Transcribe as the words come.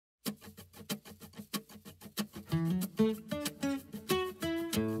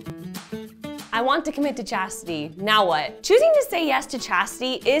I want to commit to chastity. Now what? Choosing to say yes to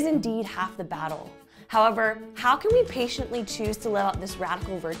chastity is indeed half the battle. However, how can we patiently choose to live out this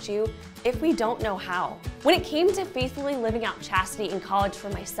radical virtue if we don't know how? When it came to faithfully living out chastity in college for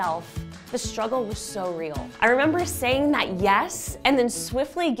myself, the struggle was so real. I remember saying that yes, and then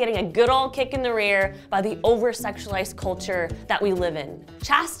swiftly getting a good old kick in the rear by the over-sexualized culture that we live in.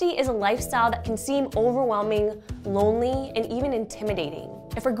 Chastity is a lifestyle that can seem overwhelming, lonely, and even intimidating.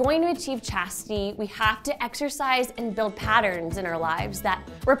 If we're going to achieve chastity, we have to exercise and build patterns in our lives that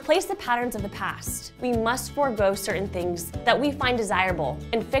replace the patterns of the past. We must forego certain things that we find desirable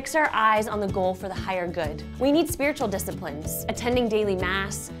and fix our eyes on the goal for the higher good. We need spiritual disciplines, attending daily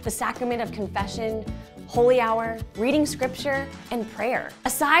mass, the sacrament of confession, holy hour, reading scripture, and prayer.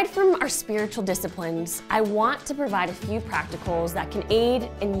 Aside from our spiritual disciplines, I want to provide a few practicals that can aid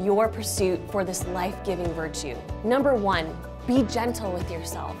in your pursuit for this life-giving virtue. Number 1, be gentle with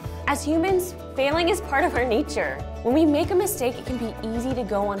yourself. As humans, failing is part of our nature. When we make a mistake, it can be easy to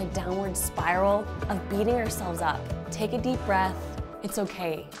go on a downward spiral of beating ourselves up. Take a deep breath. It's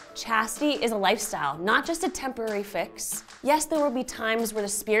okay. Chastity is a lifestyle, not just a temporary fix. Yes, there will be times where the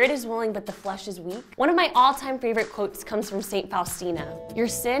spirit is willing but the flesh is weak. One of my all-time favorite quotes comes from Saint Faustina. Your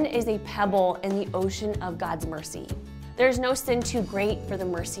sin is a pebble in the ocean of God's mercy. There is no sin too great for the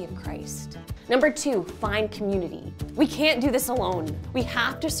mercy of Christ. Number 2, find community. We can't do this alone. We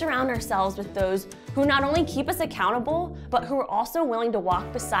have to surround ourselves with those who not only keep us accountable, but who are also willing to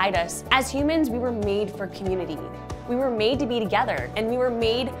walk beside us. As humans, we were made for community. We were made to be together, and we were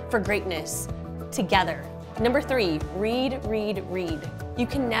made for greatness together. Number 3, read, read, read. You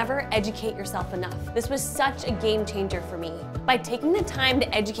can never educate yourself enough. This was such a game changer for me. By taking the time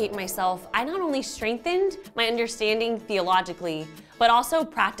to educate myself, I not only strengthened my understanding theologically, but also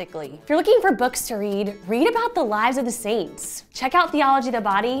practically. If you're looking for books to read, read about the lives of the saints. Check out Theology of the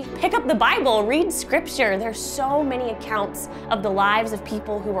Body, pick up the Bible, read scripture. There's so many accounts of the lives of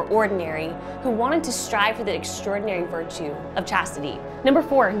people who were ordinary, who wanted to strive for the extraordinary virtue of chastity. Number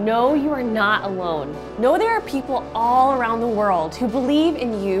 4, know you are not alone. Know there are people all around the world who believe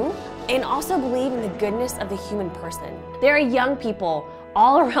in you and also believe in the goodness of the human person. There are young people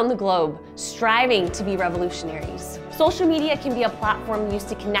all around the globe striving to be revolutionaries. Social media can be a platform used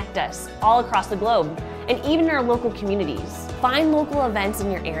to connect us all across the globe and even in our local communities. Find local events in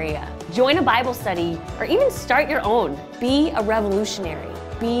your area, join a Bible study, or even start your own. Be a revolutionary,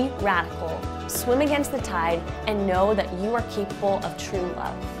 be radical, swim against the tide, and know that you are capable of true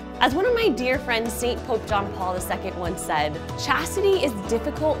love. As one of my dear friends, St. Pope John Paul II once said, chastity is a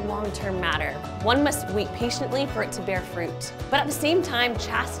difficult long-term matter. One must wait patiently for it to bear fruit. But at the same time,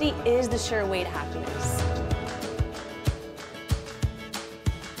 chastity is the sure way to happiness.